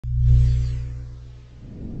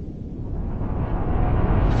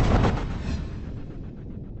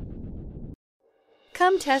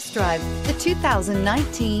Come test drive the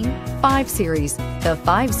 2019 5 Series. The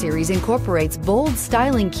 5 Series incorporates bold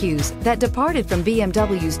styling cues that departed from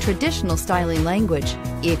BMW's traditional styling language.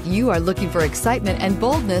 If you are looking for excitement and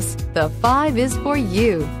boldness, the 5 is for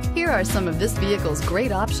you. Here are some of this vehicle's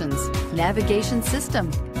great options: navigation system,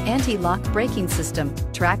 anti-lock braking system,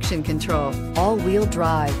 traction control, all-wheel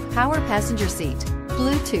drive, power passenger seat,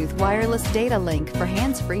 Bluetooth wireless data link for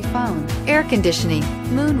hands-free phone, air conditioning,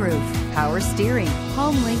 moonroof, power steering,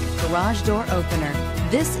 HomeLink garage door opener.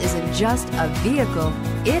 This isn't just a vehicle,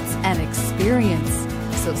 it's an experience.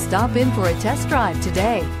 So stop in for a test drive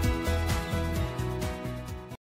today.